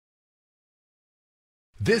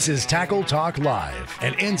This is Tackle Talk Live,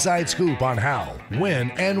 an inside scoop on how,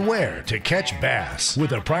 when, and where to catch bass,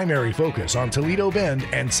 with a primary focus on Toledo Bend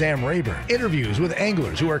and Sam Raburn. Interviews with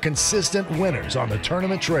anglers who are consistent winners on the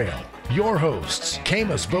tournament trail. Your hosts,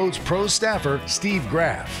 Camus Boats Pro staffer Steve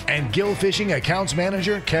Graff and Gill Fishing accounts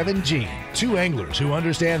manager Kevin Jean. Two anglers who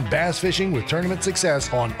understand bass fishing with tournament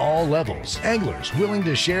success on all levels. Anglers willing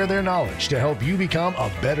to share their knowledge to help you become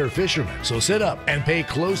a better fisherman. So sit up and pay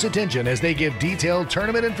close attention as they give detailed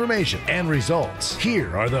tournament information and results.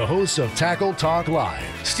 Here are the hosts of Tackle Talk Live,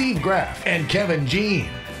 Steve Graff and Kevin Jean.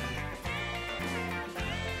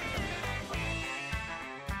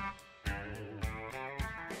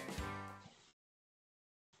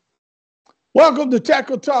 Welcome to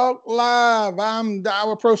Tackle Talk Live. I'm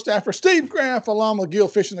Iowa Pro staffer Steve Graff, along with Gill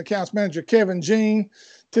Fishing accounts manager Kevin Jean.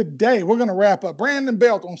 Today, we're going to wrap up Brandon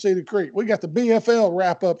Belt on Cedar Creek. We got the BFL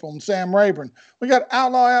wrap up on Sam Raburn. We got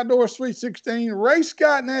Outlaw Outdoors Sweet 16, Ray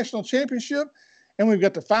Scott National Championship, and we've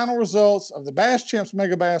got the final results of the Bass Champs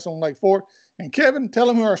Mega Bass on Lake Fork. And Kevin, tell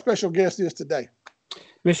them who our special guest is today.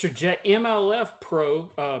 Mr. MLF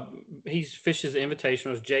Pro, he fishes the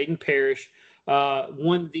Invitationals. Jaden Parrish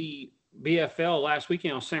won the BFL last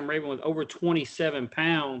weekend on Sam Raburn with over 27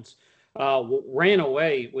 pounds, ran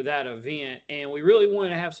away with that event. And we really wanted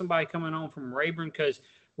to have somebody coming on from Rayburn because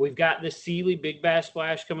we've got the Sealy Big Bass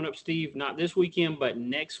Splash coming up, Steve, not this weekend, but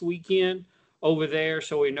next weekend over there.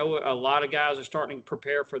 So we know a lot of guys are starting to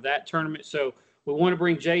prepare for that tournament. So we want to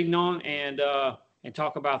bring Jaden on and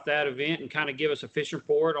talk about that event and kind of give us a fishing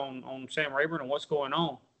report on Sam Raburn and what's going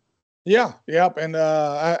on. Yeah, yep. And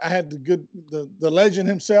I had the legend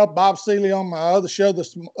himself, Bob Seeley, on my other show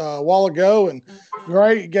this while ago, and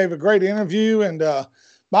gave a great interview. And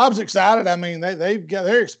Bob's excited. I mean,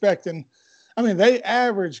 they're expecting. I mean, they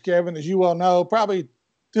average, Kevin, as you well know, probably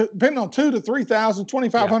depending on 2,000 to 3,000,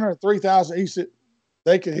 2,500 to 3,000 each.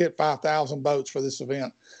 They could hit 5,000 boats for this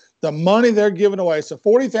event. The money they're giving away. It's the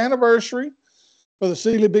 40th anniversary for the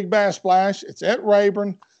Sealy Big Bass Splash. It's at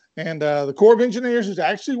Rayburn. And the Corps of Engineers is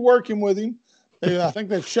actually working with him. I think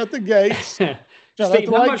they've shut the gates. Steve,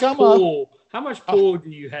 how much pull do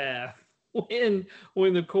you have when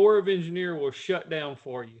the Corps of Engineers will shut down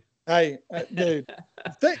for you? Hey, dude,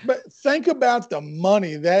 think about the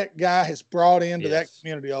money that guy has brought into that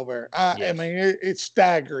community over there. I mean, it's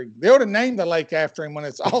staggering. They ought to name the lake after him when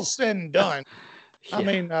it's all said and done. Yeah. I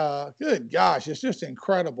mean, good gosh, it's just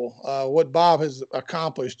incredible what Bob has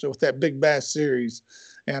accomplished with that Big Bass series.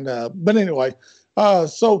 And but anyway,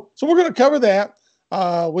 so we're going to cover that.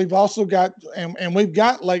 We've also got and we've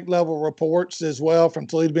got lake level reports as well from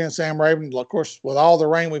Toledo Bend and Sam Raburn. Of course, with all the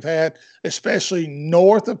rain we've had, especially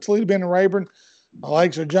north of Toledo Bend and Rayburn, the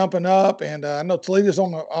lakes are jumping up. And I know Toledo's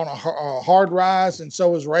on a hard rise, and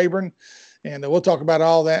so is Rayburn. And we'll talk about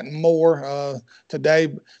all that and more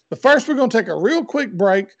today. But first, we're going to take a real quick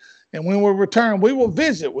break. And when we return, we will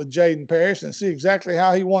visit with Jaden Parrish and see exactly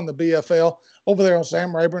how he won the BFL over there on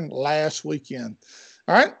Sam Raburn last weekend.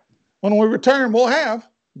 All right. When we return, we'll have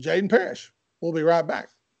Jaden Parrish. We'll be right back.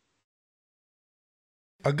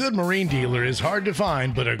 A good marine dealer is hard to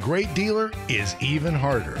find, but a great dealer is even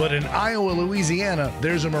harder. But in Iowa, Louisiana,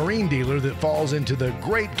 there's a marine dealer that falls into the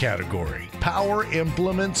great category. Power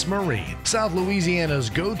Implements Marine, South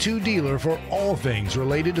Louisiana's go-to dealer for all things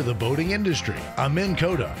related to the boating industry. A Minn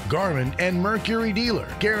Kota, Garmin, and Mercury dealer,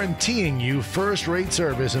 guaranteeing you first-rate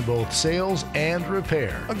service in both sales and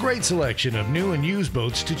repair. A great selection of new and used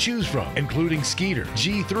boats to choose from, including Skeeter,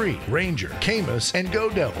 G3, Ranger, Camus, and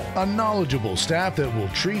Go Devil. A knowledgeable staff that will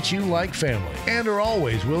treat you like family and are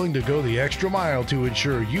always willing to go the extra mile to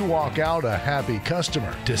ensure you walk out a happy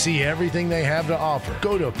customer. To see everything they have to offer,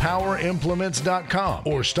 go to powerimplements.com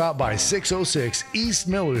or stop by 606 East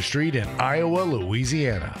Miller Street in Iowa,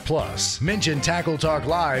 Louisiana. Plus, mention Tackle Talk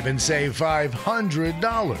Live and save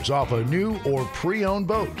 $500 off a new or pre-owned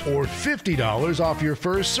boat or $50 off your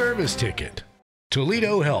first service ticket.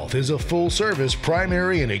 Toledo Health is a full-service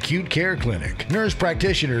primary and acute care clinic. Nurse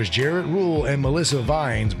practitioners Jarrett Rule and Melissa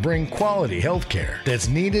Vines bring quality health care that's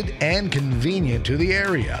needed and convenient to the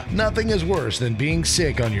area. Nothing is worse than being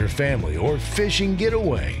sick on your family or fishing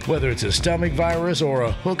getaway. Whether it's a stomach virus or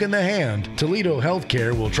a hook in the hand, Toledo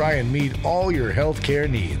Healthcare will try and meet all your health care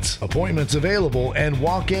needs. Appointments available and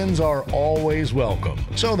walk-ins are always welcome.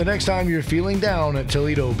 So the next time you're feeling down at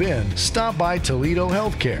Toledo Bend, stop by Toledo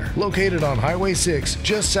Healthcare, located on Highway 6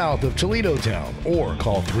 just south of Toledo Town, or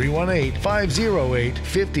call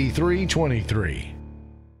 318-508-5323.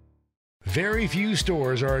 Very few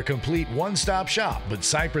stores are a complete one-stop shop, but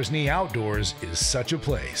Cypress Knee Outdoors is such a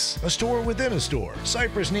place. A store within a store.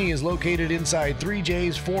 Cypress Knee is located inside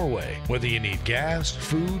 3J's four-way. Whether you need gas,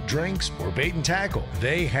 food, drinks, or bait and tackle,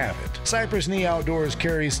 they have it. Cypress Knee Outdoors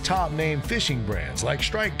carries top-name fishing brands like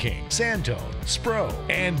Strike King, Sandtone, Spro,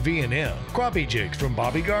 and V&M. Crappie jigs from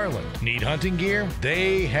Bobby Garland. Need hunting gear?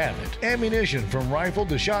 They have it. Ammunition from rifle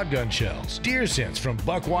to shotgun shells. Deer scents from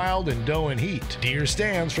Buck Wild and Doe and Heat. Deer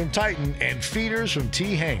stands from Titan and feeders from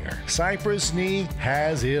T-Hanger. Cypress Knee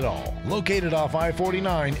has it all. Located off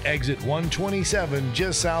I-49, exit 127,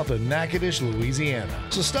 just south of Natchitoches, Louisiana.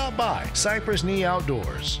 So stop by Cypress Knee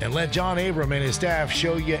Outdoors and let John Abram and his staff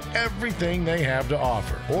show you everything they have to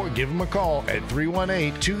offer. Or give them a call at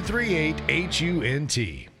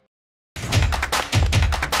 318-238-HUNT.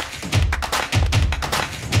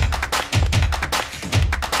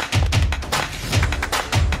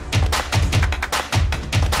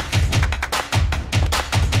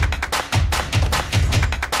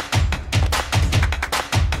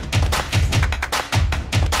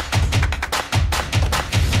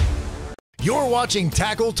 You're watching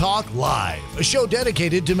Tackle Talk Live, a show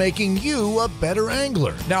dedicated to making you a better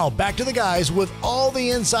angler. Now back to the guys with all the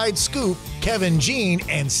inside scoop, Kevin Jean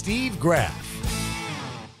and Steve Graff.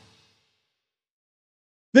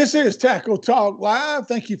 This is Tackle Talk Live.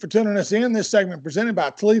 Thank you for tuning us in. This segment presented by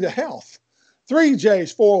Toledo Health,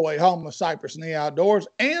 3J's four-way home of Cypress Knee Outdoors,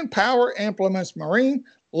 and Power Implements Marine,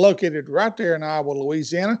 located right there in Iowa,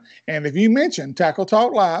 Louisiana. And if you mention Tackle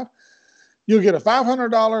Talk Live, you'll get a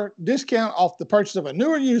 $500 discount off the purchase of a new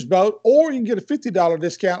or used boat, or you can get a $50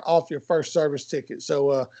 discount off your first service ticket.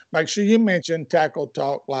 So make sure you mention Tackle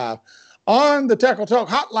Talk Live. On the Tackle Talk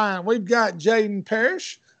hotline, we've got Jaden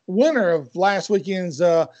Parrish, winner of last weekend's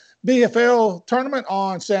BFL tournament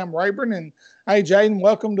on Sam Raburn. And hey, Jaden,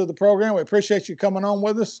 welcome to the program. We appreciate you coming on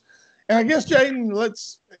with us. And I guess,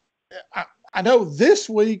 Jaden, I know this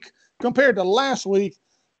week compared to last week,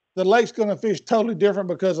 the lake's going to fish totally different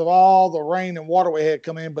because of all the rain and water we had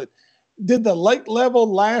come in. But did the lake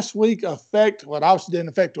level last week affect, well, obviously didn't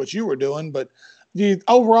affect what you were doing, but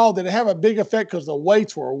overall, did it have a big effect because the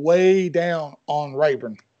weights were way down on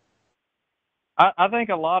Rayburn? I think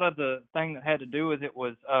a lot of the thing that had to do with it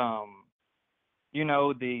was,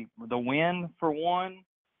 the wind for one,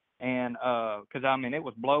 and because I mean it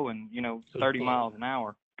was blowing, 30 miles an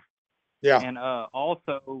hour. Yeah. And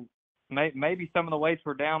also maybe some of the weights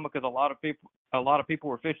were down because a lot of people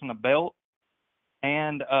were fishing the belt,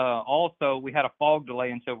 and also we had a fog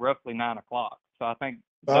delay until roughly 9 o'clock. So I think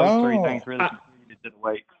those three things really contributed to the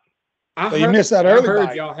weight. You missed that early. I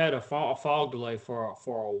heard y'all had a fog delay for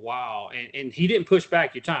a while, and he didn't push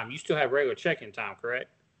back your time. You still have regular check-in time, correct?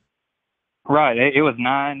 Right. It was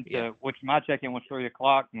 9 to, which my check-in was 3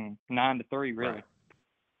 o'clock, and 9 to 3 really. Right.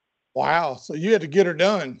 Wow. So you had to get her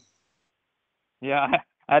done. Yeah,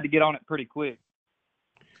 I had to get on it pretty quick.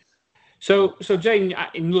 So Jaden,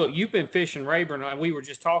 look, you've been fishing Rayburn, and we were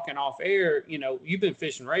just talking off air. You've been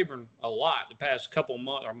fishing Rayburn a lot the past couple of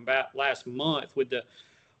months, or about last month with the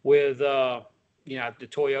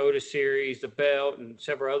Toyota series, the belt, and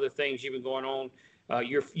several other things you've been going on.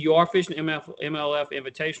 You are fishing MLF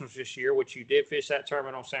Invitationals this year, which you did fish that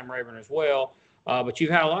tournament on Sam Raburn as well. But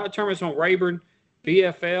you've had a lot of tournaments on Rayburn,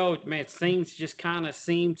 BFL. Man, things just kind of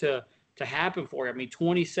seem to happen for you. I mean,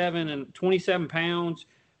 27 pounds,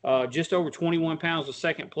 just over 21 pounds of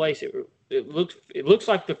second place. It looks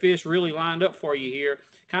like the fish really lined up for you here.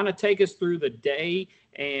 Kind of take us through the day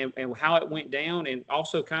and how it went down, and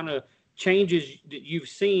also kind of changes that you've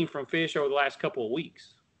seen from fish over the last couple of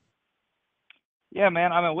weeks. Yeah,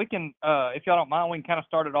 man. I mean, we can, if y'all don't mind, we can kind of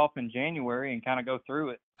start it off in January and kind of go through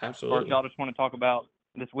it. Absolutely. Or if y'all just want to talk about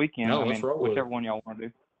this weekend, let's roll whichever one y'all want to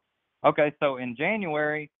do. Okay, so in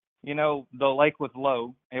January, the lake was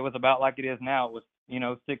low. It was about like it is now. It was,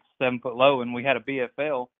 6-7 foot low, and we had a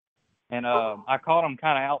BFL. And I caught them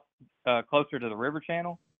kind of out closer to the river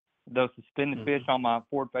channel, those suspended fish on my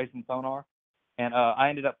forward-facing sonar. And I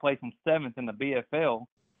ended up placing 7th in the BFL.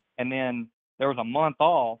 And then there was a month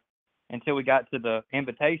off until we got to the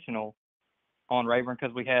Invitational on Rayburn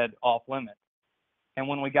because we had off limits. And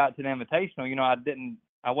when we got to the Invitational,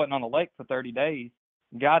 I wasn't on the lake for 30 days,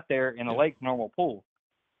 got there in the lake's normal pool.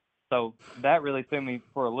 So that really threw me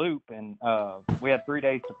for a loop. And we had 3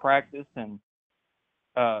 days to practice, and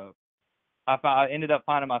I ended up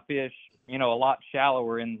finding my fish, a lot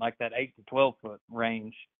shallower in like that 8 to 12 foot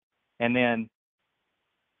range. And then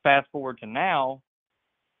fast forward to now,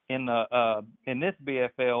 in this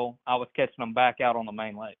BFL, I was catching them back out on the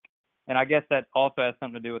main lake. And I guess that also has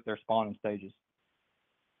something to do with their spawning stages.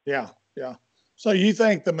 Yeah. So you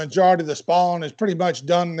think the majority of the spawn is pretty much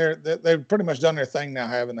done they've pretty much done their thing now,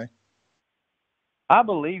 haven't they? I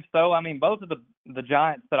believe so. I mean, both of the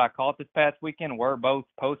giants that I caught this past weekend were both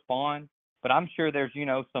post-spawn, but I'm sure there's,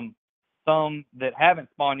 some that haven't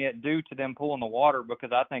spawned yet due to them pulling the water,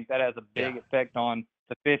 because I think that has a big effect on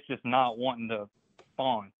the fish just not wanting to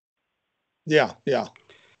spawn. Yeah, yeah.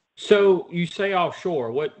 So you say offshore.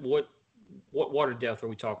 What water depth are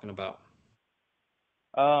we talking about?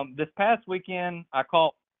 This past weekend, I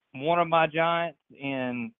caught one of my giants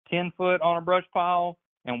in 10 foot on a brush pile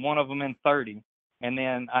and one of them in 30. And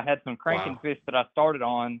then I had some cranking fish that I started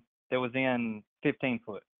on that was in 15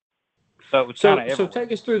 foot. So it was kind of everywhere. So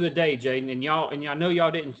take us through the day, Jaden, and I know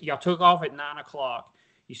y'all took off at 9 o'clock.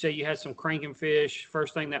 You say you had some cranking fish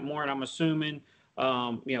first thing that morning, I'm assuming,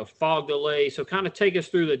 fog delay. So kind of take us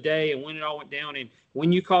through the day and when it all went down and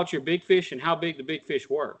when you caught your big fish and how big the big fish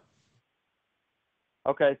were.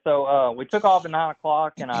 Okay, so we took off at 9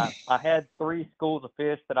 o'clock, and I had 3 schools of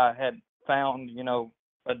fish that I had found,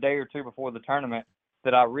 a day or two before the tournament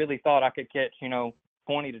that I really thought I could catch, 20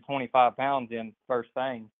 to 25 pounds in first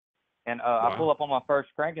thing. And I pull up on my first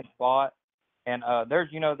cranking spot, and there's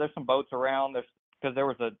some boats around. Because there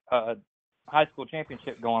was a high school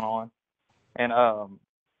championship going on, and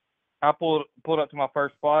I pulled up to my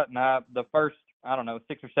first spot, and the first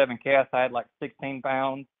 6 or 7 casts I had like 16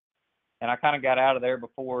 pounds, and I kind of got out of there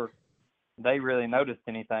before they really noticed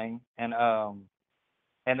anything. And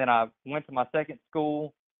then I went to my second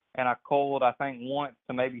school, and I culled I think once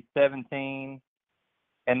to maybe 17.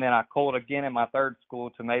 And then I culled again in my third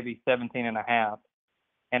school to maybe 17 and a half.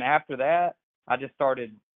 And after that, I just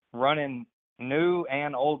started running new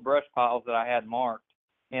and old brush piles that I had marked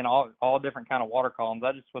in all different kind of water columns.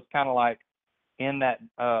 I just was kind of like in that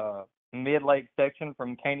mid-lake section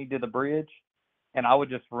from Caney to the bridge, and I would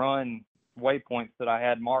just run waypoints that I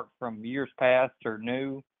had marked from years past or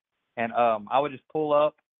new. And I would just pull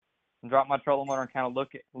up and drop my trolling motor and kind of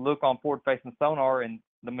look on forward-facing sonar, and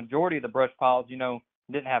the majority of the brush piles,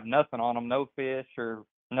 didn't have nothing on them, no fish or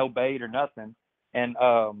no bait or nothing. And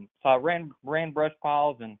so I ran brush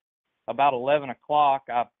piles, and about 11 o'clock,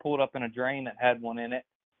 I pulled up in a drain that had one in it,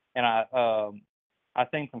 and I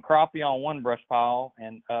seen some crappie on one brush pile,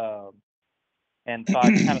 and so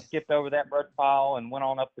I kind of skipped over that brush pile and went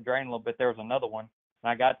on up the drain a little bit. There was another one,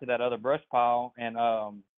 and I got to that other brush pile, and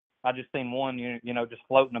I just seen one, just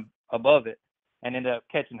floating above it, and ended up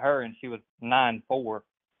catching her, and she was 9.4.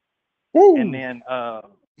 Woo. And then I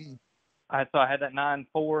had that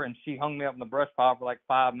 9.4, and she hung me up in the brush pile for like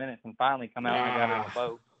 5 minutes, and finally come out and I got her in the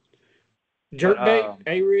boat. Jerk bait,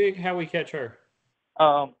 A-rig, how we catch her?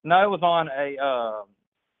 No, it was on a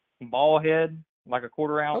ball head, like a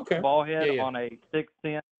quarter-ounce ball head on a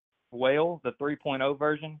 6-cent whale, the 3.0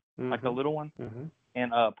 version, like the little one,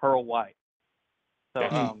 and pearl white.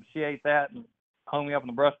 So she ate that and hung me up in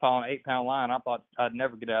the brush pile on an 8-pound line. I thought I'd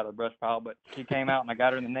never get out of the brush pile, but she came out and I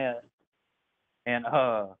got her in the net. And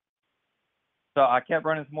so I kept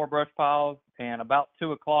running some more brush piles, and about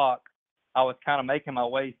 2 o'clock, I was kind of making my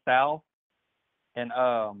way south and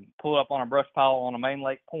pulled up on a brush pile on a main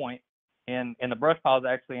lake point, and the brush pile is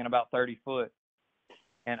actually in about 30 foot.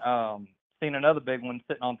 And seen another big one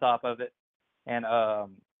sitting on top of it, and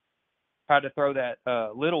tried to throw that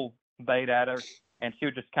little bait at her, and she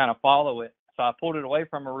would just kind of follow it. So I pulled it away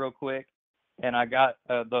from her real quick, and I got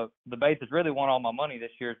the bait that's really won all my money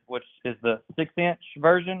this year, which is the 6-inch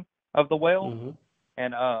version of the whale,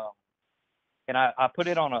 and I put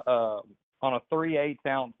it on a 3/8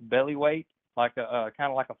 ounce belly weight, like a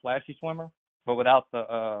kind of like a flashy swimmer, but without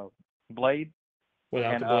the blade.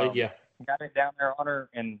 Without the blade, yeah. Got it down there on her,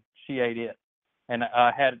 and she ate it. And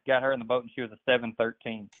I got her in the boat, and she was a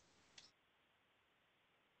 7.13.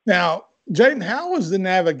 Now, Jaden, how was the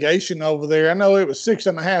navigation over there? I know it was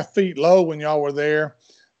 6.5 feet low when y'all were there.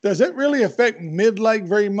 Does it really affect mid-lake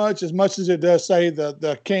very much as it does, say,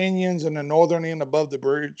 the canyons and the northern end above the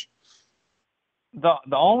bridge? The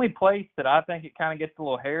only place that I think it kind of gets a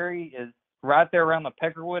little hairy is right there around the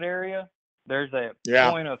Peckerwood area. There's a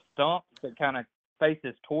point of stumps that kind of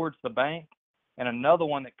faces towards the bank, and another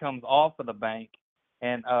one that comes off of the bank.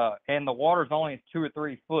 And the water's only 2 or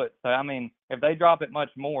 3 foot. So, I mean, if they drop it much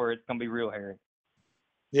more, it's going to be real hairy.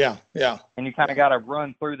 Yeah, yeah. And you kind of got to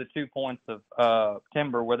run through the 2 points of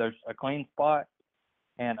timber where there's a clean spot.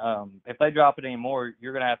 And if they drop it anymore,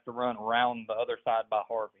 you're going to have to run around the other side by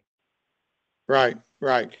Harvey. Right,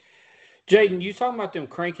 right. Jaden, you talking about them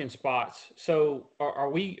cranking spots. So are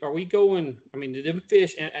we going, I mean, them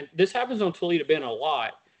fish, and this happens on Toledo Bend a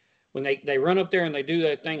lot, when they run up there and they do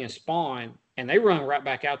that thing and spawn, and they run right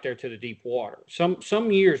back out there to the deep water.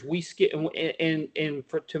 Some years we skip, and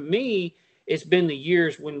to me, it's been the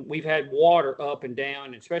years when we've had water up and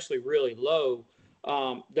down, especially really low.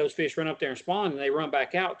 Those fish run up there and spawn, and they run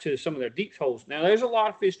back out to some of their deep holes. Now, there's a lot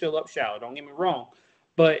of fish still up shallow, don't get me wrong.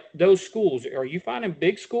 But those schools, are you finding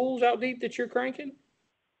big schools out deep that you're cranking?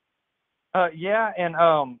 Yeah, and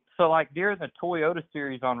so like during the Toyota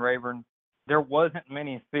series on Rayburn, there wasn't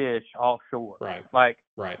many fish offshore. Right. Like,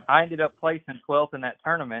 right. I ended up placing 12th in that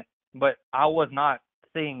tournament, but I was not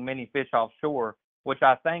seeing many fish offshore, which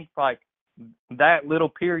I think like that little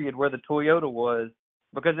period where the Toyota was,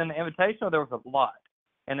 because in the Invitational there was a lot,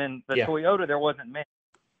 and then the Toyota there wasn't many,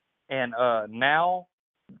 and now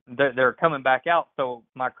they're coming back out. So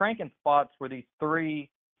my cranking spots were these 3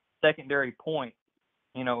 secondary points,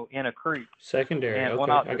 you know, in a creek. Secondary, and, okay, well,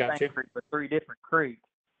 not I got you. Creek, but 3 different creeks.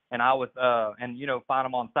 And I was, and, you know, find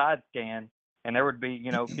them on side scan, and there would be,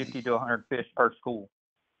 you know, 50 to 100 fish per school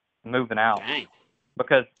moving out. Dang.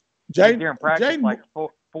 Because during practice, like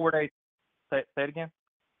 4 days, say it again?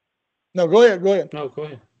 No, go ahead. No, go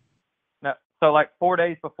ahead. No, so like 4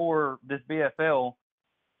 days before this BFL,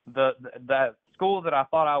 the school that I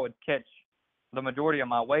thought I would catch the majority of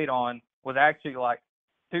my weight on was actually like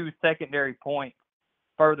 2 secondary points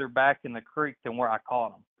further back in the creek than where I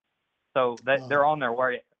caught them. So they're on their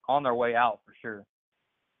way out for sure.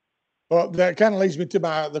 Well, that kind of leads me to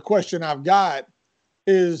the question I've got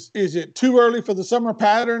is it too early for the summer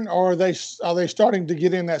pattern, or are they starting to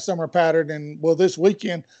get in that summer pattern? And will this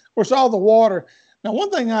weekend, of course, all the water. Now, one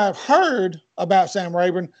thing I've heard about Sam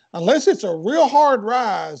Raburn, unless it's a real hard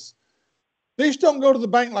rise, fish don't go to the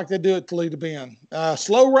bank like they do at Toledo Bend.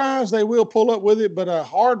 Slow rise, they will pull up with it, but a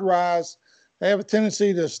hard rise, they have a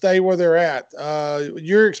tendency to stay where they're at.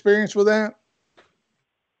 Your experience with that?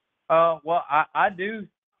 Well, I do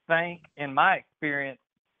think, in my experience,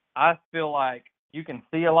 I feel like you can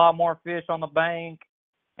see a lot more fish on the bank,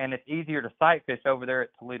 and it's easier to sight fish over there at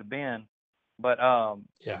Toledo Bend. But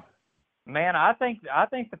man, I think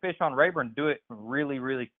the fish on Rayburn do it really,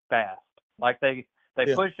 really fast. Like they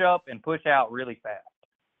push up and push out really fast.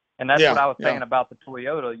 And that's what I was saying about the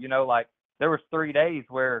Toyota. You know, like there was 3 days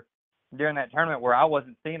where during that tournament where I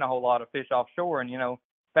wasn't seeing a whole lot of fish offshore, and you know,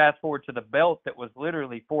 fast forward to the belt that was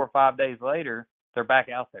literally 4 or 5 days later, they're back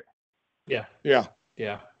out there.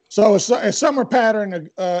 Yeah. So a summer pattern,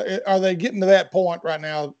 are they getting to that point right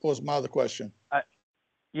now, was my other question.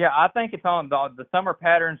 Yeah, I think it's on the summer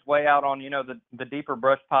patterns way out on, you know, the deeper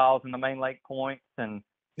brush piles and the main lake points and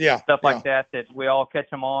stuff like that we all catch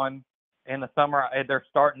them on in the summer. They're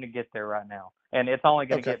starting to get there right now. And it's only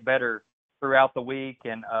going to get better throughout the week.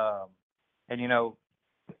 And you know,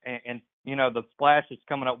 and you know, the splash is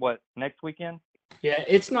coming up, next weekend? Yeah,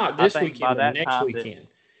 it's not this weekend, but next weekend.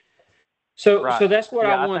 So that's what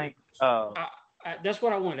I want. That's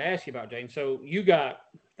what I wanted to ask you about, Jaden. So you got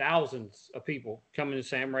thousands of people coming to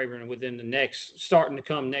Sam Raburn within starting to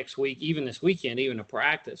come next week, even this weekend, even to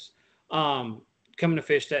practice, coming to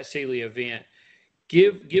fish that Sealy event.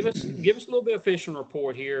 Give us a little bit of fishing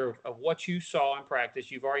report here of what you saw in practice.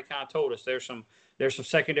 You've already kind of told us there's some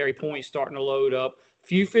secondary points starting to load up.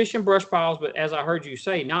 Few fish in brush piles, but as I heard you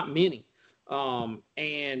say, not many.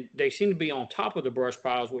 And they seem to be on top of the brush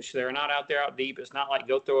piles, which they're not out there out deep. It's not like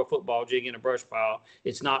go throw a football jig in a brush pile.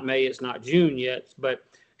 It's not May, it's not June yet, but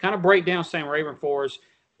kind of break down Sam Raburn for us.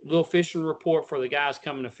 A little fishing report for the guys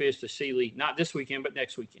coming to fish the Sealy, not this weekend, but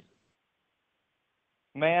next weekend.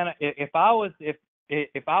 Man, if I was,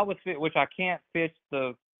 which I can't fish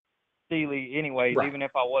the Sealy anyways, even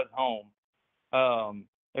if I was home.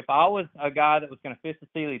 If I was a guy that was going to fish the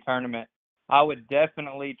Sealy tournament, I would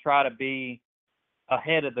definitely try to be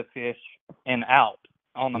ahead of the fish and out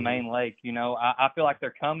on the main lake. You know, I feel like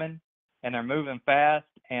they're coming and they're moving fast,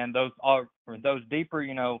 and those deeper,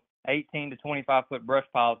 you know, 18 to 25 foot brush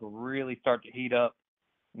piles will really start to heat up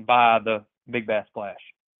by the big bass splash.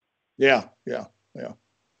 Yeah.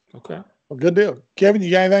 Okay. Well, good deal. Kevin,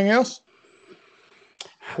 you got anything else?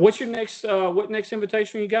 What's your next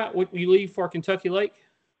invitation you got? What you leave for Kentucky Lake?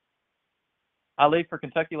 I leave for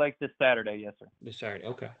Kentucky Lake this Saturday. Yes, sir. This Saturday.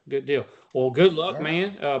 Okay. Good deal. Well, good luck,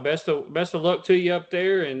 man. Best of luck to you up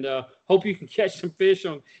there, and hope you can catch some fish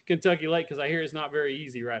on Kentucky Lake, because I hear it's not very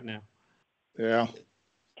easy right now. Yeah.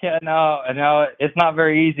 Yeah, no, it's not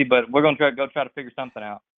very easy, but we're going to try to figure something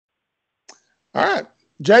out. All right.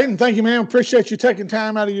 Jaden, thank you, man. Appreciate you taking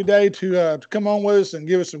time out of your day to come on with us and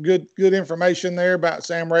give us some good information there about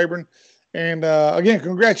Sam Raburn. And again,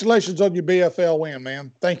 congratulations on your BFL win,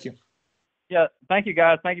 man. Thank you. Yeah, thank you,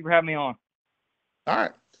 guys. Thank you for having me on. All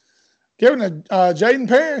right. Kevin, Jaden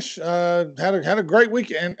Parrish had a great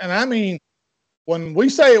weekend. And I mean, when we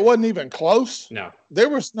say it wasn't even close, no, there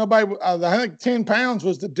was nobody. I think 10 pounds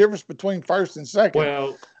was the difference between first and second.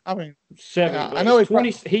 Well, I mean, 70. I know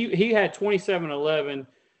he had 27.11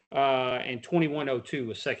 and 21.02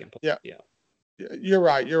 was second place. Yeah. You're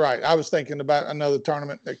right. I was thinking about another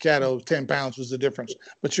tournament at Caddo. 10 pounds was the difference.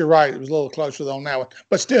 But you're right. It was a little closer on that one.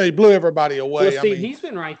 But still, he blew everybody away. Well, Steve, he's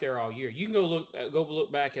been right there all year. You can go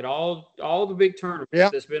look back at all the big tournaments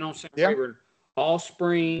that's been on Sam Raburn all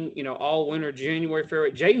spring, all winter, January,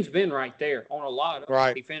 February. Jaden's been right there on a lot of them.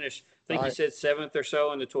 Right. He finished, I think he said 7th or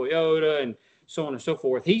so in the Toyota and so on and so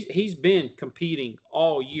forth. He's been competing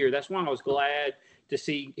all year. That's why I was glad to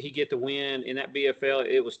see he get the win in that BFL.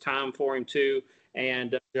 It was time for him too.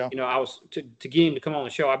 And, I was to get him to come on the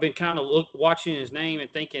show. I've been kind of watching his name and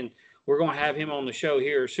thinking we're going to have him on the show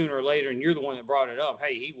here sooner or later. And you're the one that brought it up.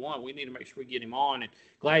 Hey, he won. We need to make sure we get him on. And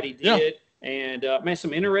glad he did. And, man,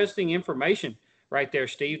 some interesting information right there,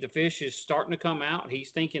 Steve. The fish is starting to come out.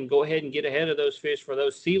 He's thinking go ahead and get ahead of those fish for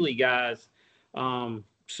those Sealy guys.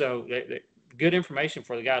 So good information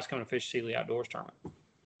for the guys coming to fish Sealy Outdoors Tournament.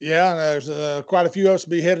 Yeah, there's quite a few of us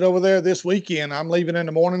will be headed over there this weekend. I'm leaving in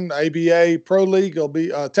the morning. The ABA Pro League will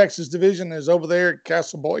be Texas Division is over there at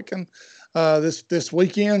Castle Boykin this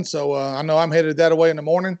weekend. So I know I'm headed that way in the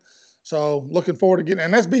morning. So looking forward to getting,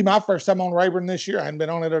 and that's be my first time on Rayburn this year. I hadn't been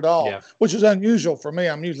on it at all, which is unusual for me.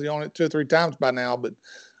 I'm usually on it 2 or 3 times by now, but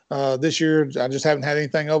this year I just haven't had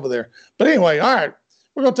anything over there. But anyway, all right,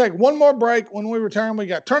 we're going to take one more break. When we return, we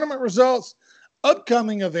got tournament results,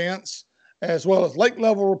 upcoming events, as well as lake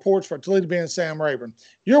level reports for Toledo Bend and Sam Raburn.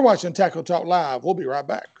 You're watching Tackle Talk Live. We'll be right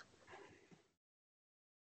back.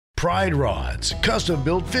 Pride Rods,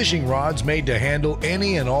 custom-built fishing rods made to handle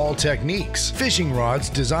any and all techniques. Fishing rods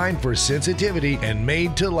designed for sensitivity and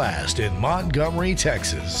made to last in Montgomery,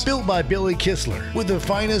 Texas. Built by Billy Kistler with the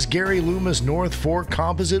finest Gary Loomis North Fork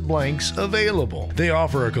composite blanks available. They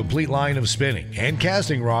offer a complete line of spinning and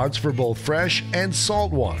casting rods for both fresh and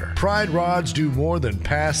salt water. Pride Rods do more than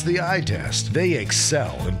pass the eye test. They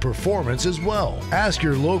excel in performance as well. Ask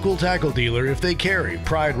your local tackle dealer if they carry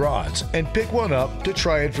Pride Rods and pick one up to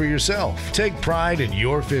try it for yourself. Take pride in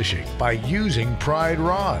your fishing by using Pride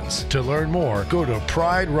Rods. To learn more, go to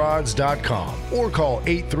priderods.com or call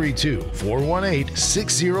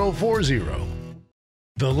 832-418-6040.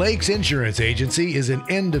 The Lakes Insurance Agency is an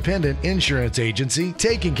independent insurance agency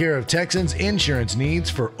taking care of Texans' insurance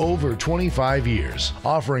needs for over 25 years,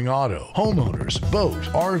 offering auto, homeowners, boat,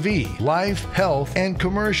 RV, life, health, and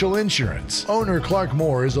commercial insurance. Owner Clark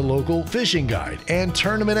Moore is a local fishing guide and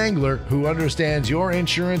tournament angler who understands your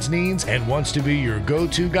insurance needs and wants to be your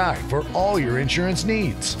go-to guide for all your insurance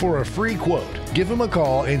needs. For a free quote, give him a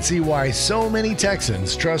call and see why so many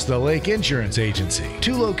Texans trust the Lake Insurance Agency.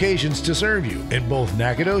 2 locations to serve you in both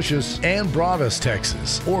Nacogdoches and Broadus,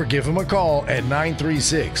 Texas. Or give him a call at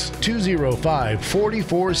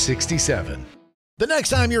 936-205-4467. The next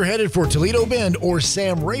time you're headed for Toledo Bend or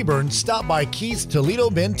Sam Raburn, stop by Keith's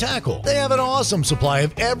Toledo Bend Tackle. They have an awesome supply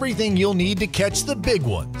of everything you'll need to catch the big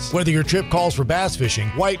ones. Whether your trip calls for bass fishing,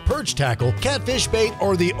 white perch tackle, catfish bait,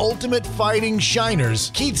 or the ultimate fighting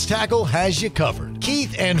shiners, Keith's Tackle has you covered.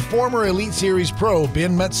 Keith and former Elite Series pro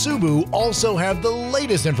Ben Matsubu also have the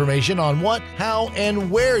latest information on what, how,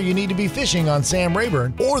 and where you need to be fishing on Sam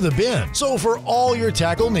Raburn or the Bend. So for all your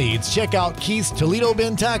tackle needs, check out Keith's Toledo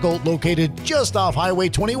Bend Tackle, located just off Highway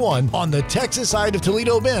 21 on the Texas side of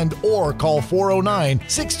Toledo Bend, or call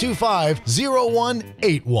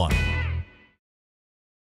 409-625-0181.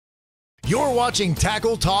 You're watching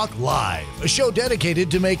Tackle Talk Live, a show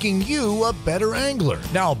dedicated to making you a better angler.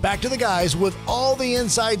 Now back to the guys with all the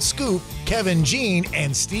inside scoop, Kevin Jean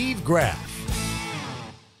and Steve Graff.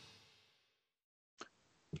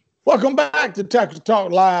 Welcome back to Tackle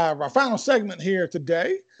Talk Live, our final segment here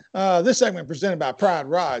today. This segment presented by Pride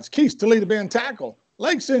Rods, Keith's Toledo Bend Tackle,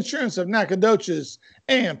 Lakes Insurance of Nacogdoches,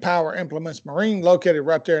 and Power Implements Marine, located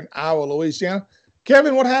right there in Iowa, Louisiana.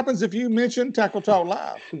 Kevin, what happens if you mention Tackle Talk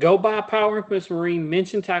Live? Go buy Power Implements Marine,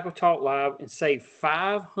 mention Tackle Talk Live, and save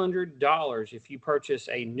 $500 if you purchase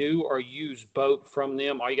a new or used boat from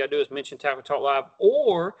them. All you got to do is mention Tackle Talk Live,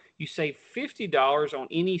 or you save $50 on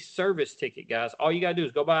any service ticket, guys. All you got to do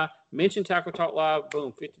is go buy, mention Tackle Talk Live,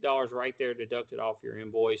 boom, $50 right there, deducted off your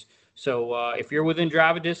invoice. So if you're within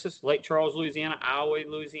driving distance, Lake Charles, Louisiana, Iowa,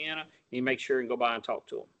 Louisiana, you make sure and go by and talk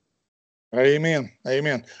to them. Amen.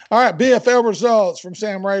 Amen. All right. BFL results from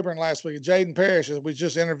Sam Raburn last week. Jaden Parrish, as we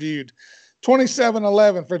just interviewed,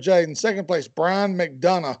 27-11 for Jaden. Second place, Brian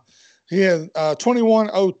McDonough. He had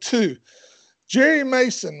 21-02. Jerry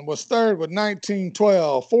Mason was third with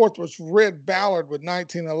 19-12. Fourth was Red Ballard with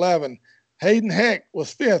 19-11. Hayden Heck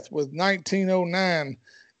was fifth with 19-09.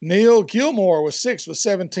 Neil Gilmore was sixth with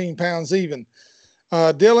 17 pounds even.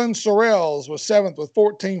 Dylan Sorrells was 7th with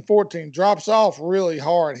 14-14. Drops off really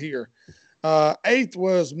hard here. 8th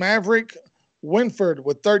was Maverick Winford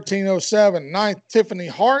with 13:07. 9th, Tiffany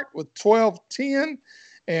Hart with 12:10.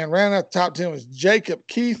 And rounding out the top 10 was Jacob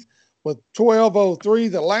Keith with 12:03.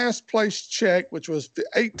 The last place check, which was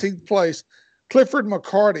 18th place, Clifford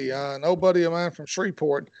McCarty, an old buddy of mine from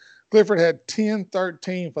Shreveport. Clifford had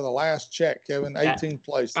 10:13 for the last check, Kevin, 18th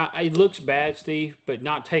place. It looks bad, Steve, but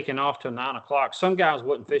not taking off till 9 o'clock. Some guys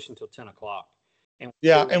wouldn't fish until 10 o'clock. And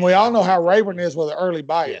we all know how Rayburn is with an early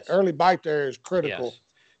bite. Yes. Early bite there is critical. Yes.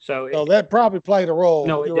 So that probably played a role.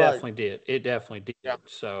 No, it definitely did. It definitely did. Yeah.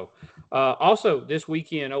 So also this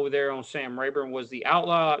weekend over there on Sam Raburn was the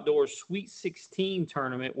Outlaw Outdoors Sweet 16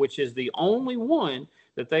 tournament, which is the only one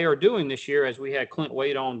that they are doing this year, as we had Clint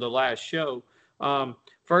Wade on the last show.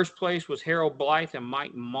 First place was Harold Blythe and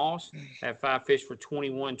Mike Moss, had 5 fish for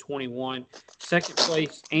 21-21. Second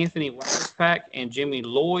place, Anthony Wagerspack and Jimmy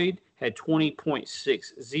Lloyd had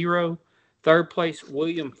 20.60. Third place,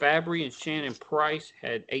 William Fabry and Shannon Price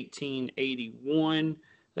had 1881.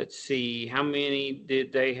 Let's see, how many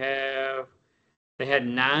did they have? They had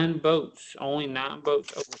 9 boats, only 9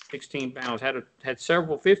 boats over 16 pounds. Had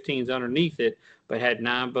several 15s underneath it, but had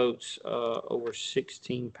 9 boats over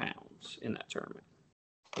 16 pounds in that tournament.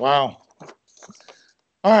 Wow.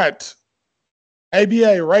 All right.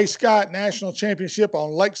 ABA Ray Scott National Championship on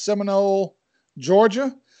Lake Seminole,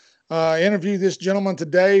 Georgia. Interviewed this gentleman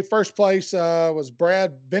today. First place was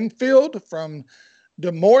Brad Benfield from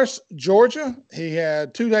Demorse, Georgia. He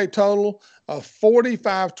had 2-day total of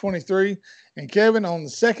 45.23. And Kevin, on the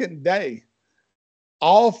second day,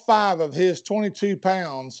 all 5 of his 22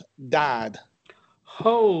 pounds died.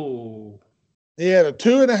 Oh. He had a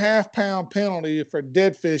 2.5 pound penalty for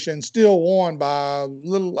dead fish and still won by a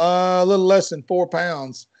little less than 4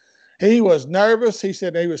 pounds. He was nervous. He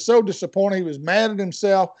said he was so disappointed. He was mad at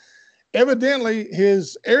himself. Evidently,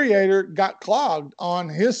 his aerator got clogged on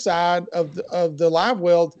his side of the live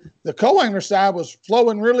well. The co-angler side was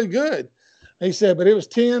flowing really good. He said, but it was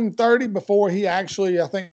 10:30 before he actually, I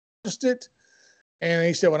think, noticed it. And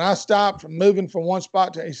he said, when I stopped from moving from one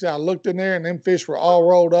spot to, he said, I looked in there and them fish were all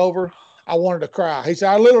rolled over. I wanted to cry. He said,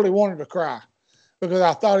 I literally wanted to cry because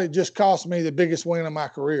I thought it just cost me the biggest win of my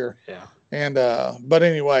career. Yeah. And, but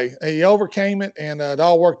anyway, he overcame it and it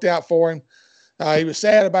all worked out for him. He was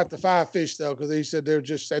sad about the 5 fish, though, because he said that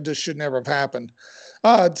just should never have happened.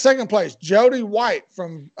 Second place, Jody White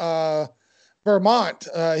from Vermont.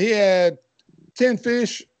 He had 10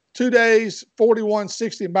 fish, 2 days,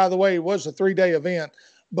 41.60. And by the way, it was a 3-day event,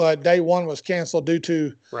 but day 1 was canceled due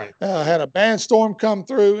to had a bad storm come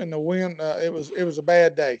through and the wind. It was a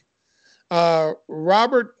bad day.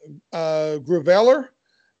 Robert Gruveller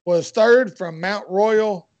was third from Mount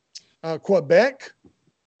Royal, Quebec.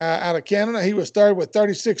 Out of Canada. He was third with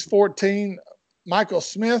 36.14. Michael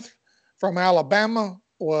Smith from Alabama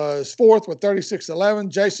was fourth with 36.11.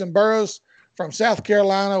 Jason Burrows from South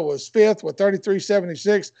Carolina was fifth with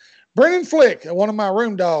 33.76. Brendan Flick, one of my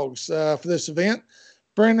room dogs for this event.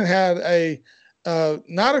 Brendan had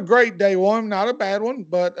not a great day 1, not a bad one,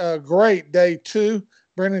 but a great day 2.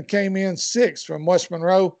 Brendan came in 6th from West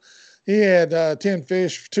Monroe. He had 10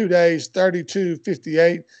 fish for 2 days,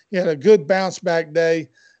 32.58. He had a good bounce back day.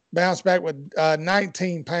 Bounced back with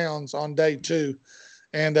 19 pounds on day 2.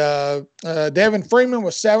 And Devin Freeman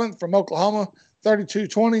was 7th from Oklahoma,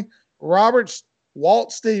 32.20.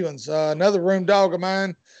 Walt Stevens, another room dog of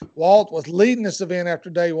mine. Walt was leading this event after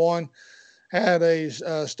day 1. Had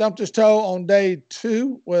stumped his toe on day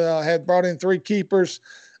 2. Had brought in 3 keepers.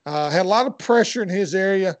 Had a lot of pressure in his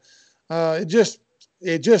area. It just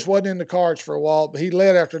wasn't in the cards for Walt, but he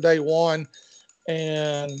led after day 1.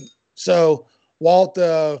 And so Walt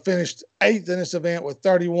finished 8th in this event with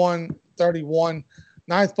 31.31.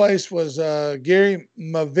 9th place was Gary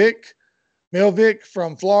Milvick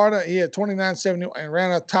from Florida. He had 29.70 and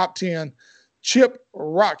ran a top 10. Chip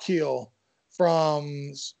Rockhill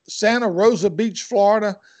from Santa Rosa Beach,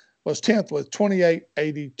 Florida, was 10th with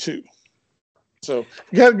 28.82. So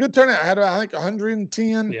you got a good turnout. I had, I think,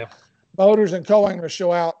 110 boaters and co-anglers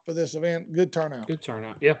show out for this event. Good turnout. Good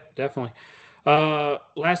turnout. Yeah, definitely.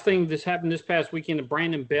 Last thing this happened this past weekend,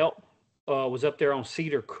 Brandon Belt was up there on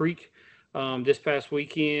Cedar Creek this past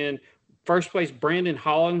weekend. First place, Brandon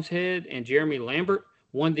Hollingshead and Jeremy Lambert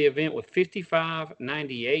won the event with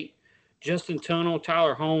 55.98. Justin Tunnell,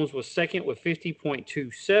 Tyler Holmes was second with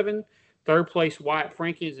 50.27. Third place, Wyatt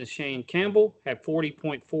Frankins and Shane Campbell had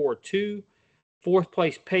 40.42. Fourth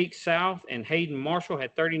place, Pate South and Hayden Marshall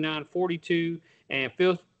had 39.42. And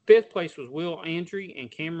fifth place was Will Andry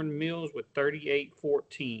and Cameron Mills with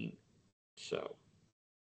 38.14. So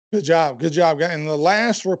Good job. Good job. And the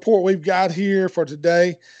last report we've got here for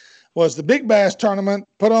today was the Big Bass Tournament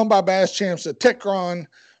put on by Bass Champs, the Techron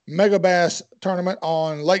Mega Bass Tournament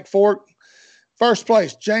on Lake Fork. First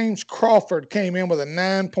place, James Crawford came in with a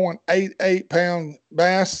 9.88 pound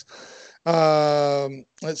bass.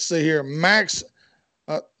 Let's see here. Max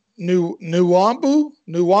Nuwambu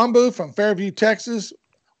from Fairview, Texas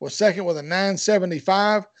was second with a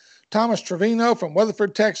 9.75. Thomas Trevino from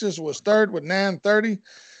Weatherford, Texas was third with 9.30.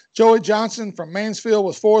 Joey Johnson from Mansfield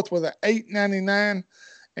was fourth with an 8.99.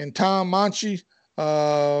 And Tom Mockney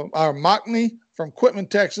from Quitman,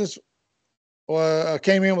 Texas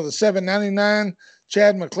came in with a 7.99.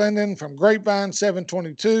 Chad McClendon from Grapevine,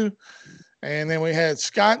 7.22. And then we had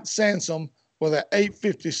Scott Sansom with an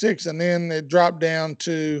 8.56. And then it dropped down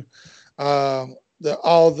to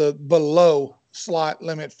all the below slot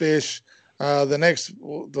limit fish.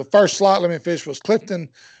 The first slot limit fish was Clifton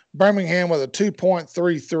Birmingham with a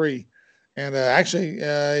 2.33. And actually,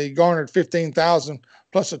 he garnered $15,000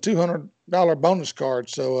 plus a $200 bonus card.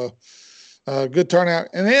 So good turnout.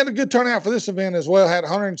 And they had a good turnout for this event as well. Had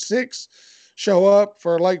 106 show up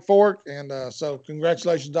for Lake Fork. And so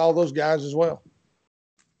congratulations to all those guys as well.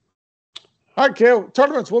 All right, Kev,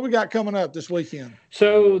 tournaments, what we got coming up this weekend?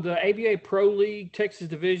 So the ABA Pro League Texas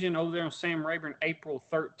Division over there on Sam Raburn, April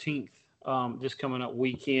 13th, this coming up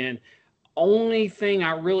weekend. Only thing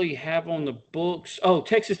I really have on the books,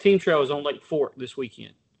 Texas Team Trail is on Lake Fork this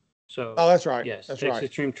weekend. So that's right. Yes, that's Texas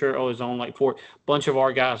right. Team Trail is on Lake Fork. Bunch of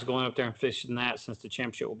our guys are going up there and fishing that since the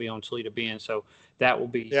championship will be on Toledo Bend. So that will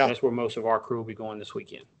be that's where most of our crew will be going this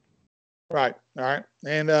weekend. Right. All right.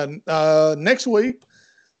 And next week,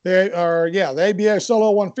 the ABA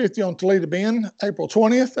Solo 150 on Toledo Bend, April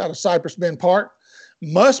 20th out of Cypress Bend Park.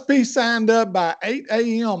 Must be signed up by 8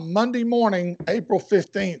 a.m. Monday morning, April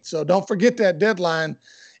 15th. So don't forget that deadline.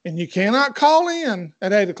 And you cannot call in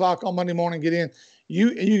at 8 o'clock on Monday morning, get in.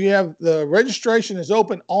 You have the registration is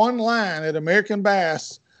open online at American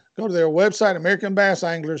Bass. Go to their website,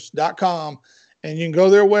 AmericanBassAnglers.com, and you can go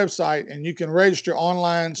to their website and you can register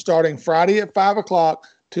online starting Friday at 5 o'clock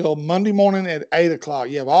till Monday morning at 8 o'clock.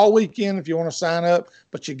 You have all weekend if you want to sign up,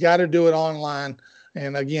 but you got to do it online.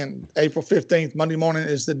 And again, April 15th, Monday morning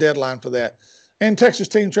is the deadline for that. And Texas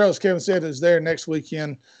Team Trail, as Kevin said, is there next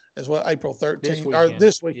weekend as well, April 13th,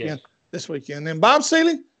 this weekend. This weekend. And Bob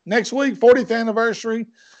Seeley, next week, 40th anniversary.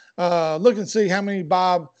 Look and see how many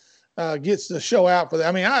Bob gets to show out for that.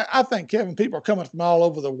 I mean, I think, Kevin, people are coming from all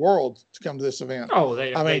over the world to come to this event. Oh,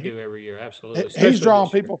 they do every year, absolutely. He's drawn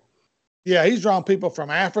people. Yeah, he's drawn people from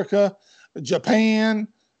Africa, Japan.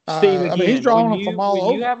 Steve, again, he's drawing them from all over.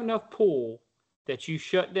 When you have enough pull that you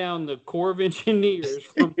shut down the Corps of Engineers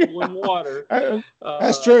from pulling water.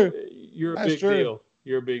 That's true. You're a big deal.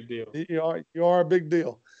 You're a big deal. You are a big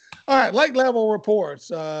deal. All right, lake level reports.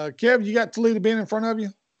 Kev, you got Toledo Bend in front of you?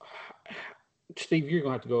 Steve, you're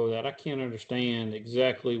going to have to go over that. I can't understand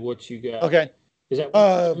exactly what you got. Okay. Is that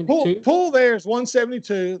pull there is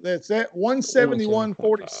 172. That's at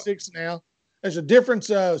 171.46 now. There's a difference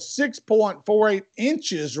of 6.48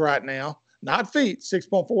 inches right now, not feet,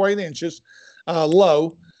 6.48 inches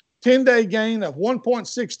low. 10-day gain of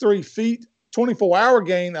 1.63 feet, 24-hour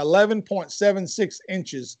gain 11.76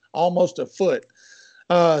 inches, almost a foot.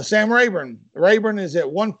 Sam Raburn. Rayburn is at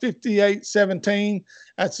 158.17.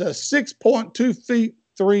 That's a 6.2 feet,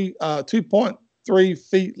 2.3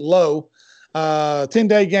 feet low.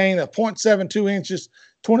 10-day gain of 0.72 inches,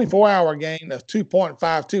 24-hour gain of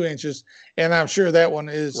 2.52 inches. And I'm sure that one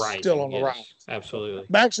is still on the rise. Absolutely.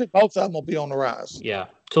 But actually, both of them will be on the rise. Yeah.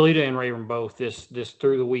 Toledo and Rayburn both this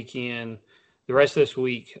through the weekend. The rest of this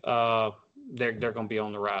week, they're going to be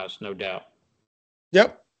on the rise, no doubt.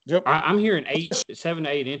 Yep. I'm hearing 7 to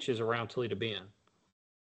 8 inches around Toledo Bend.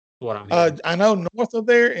 What I'm hearing. I know north of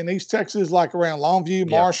there in East Texas, like around Longview,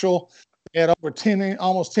 Marshall, at over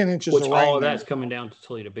almost 10 inches of rain. All of that's coming down to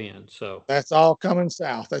Toledo Bend. So that's all coming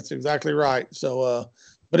south. That's exactly right. So,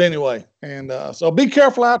 but anyway, and so be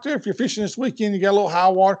careful out there. If you're fishing this weekend, you got a little high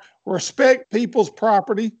water. Respect people's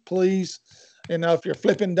property, please. If you're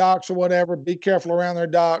flipping docks or whatever, be careful around their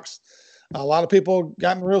docks. A lot of people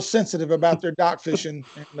gotten real sensitive about their dock fishing,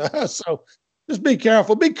 and so just be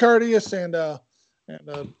careful, be courteous, and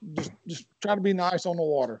just try to be nice on the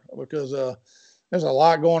water because there's a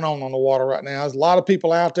lot going on the water right now. There's a lot of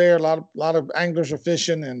people out there. A lot of anglers are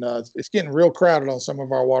fishing, and it's getting real crowded on some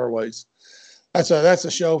of our waterways. That's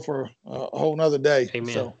a show for a whole nother day.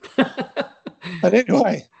 Amen. So, but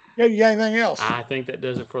anyway, you got anything else? I think that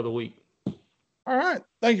does it for the week. All right.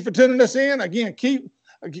 Thank you for tuning us in. Again,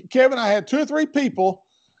 Kevin, I had 2 or 3 people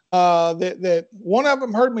that one of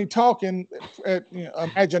them heard me talking at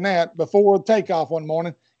Imagine that before takeoff one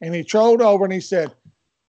morning, and he trolled over and he said,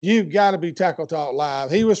 "You've got to be Tackle Talk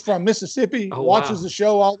Live." He was from Mississippi, watches the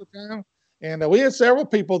show all the time. And we had several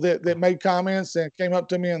people that made comments and came up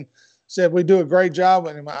to me and said, "We do a great job."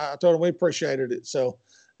 And I told them we appreciated it. So,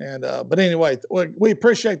 but anyway, we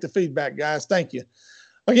appreciate the feedback, guys. Thank you.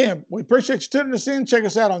 Again, we appreciate you tuning us in. Check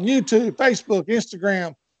us out on YouTube, Facebook,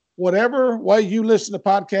 Instagram, whatever way you listen to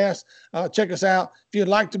podcasts. Check us out. If you'd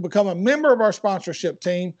like to become a member of our sponsorship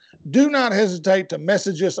team, do not hesitate to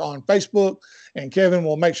message us on Facebook, and Kevin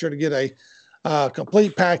will make sure to get a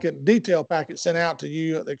complete packet, detailed packet sent out to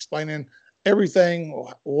you explaining everything,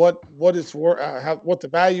 what it's worth, what the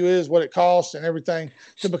value is, what it costs, and everything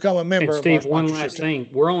to become a member. And Steve, of our one last thing: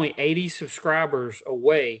 we're only 80 subscribers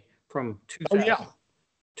away from 2,000. Oh, yeah.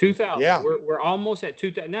 2,000. Yeah. We're almost at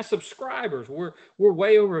 2,000. That's subscribers. We're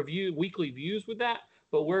way over weekly views with that,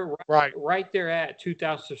 but we're right there at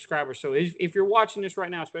 2,000 subscribers. So if you're watching this right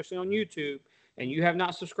now, especially on YouTube, and you have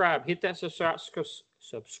not subscribed, hit that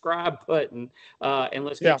subscribe button, and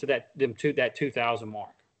let's get to that 2,000 mark.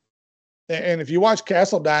 And if you watch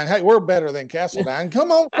Castledine, hey, we're better than Castledine.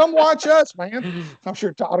 Come on, come watch us, man. I'm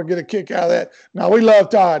sure Todd will get a kick out of that. No, we love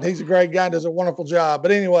Todd. He's a great guy, does a wonderful job.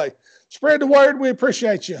 But anyway, spread the word. We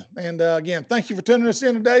appreciate you. And again, thank you for tuning us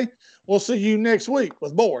in today. We'll see you next week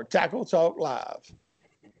with more Tackle Talk Live.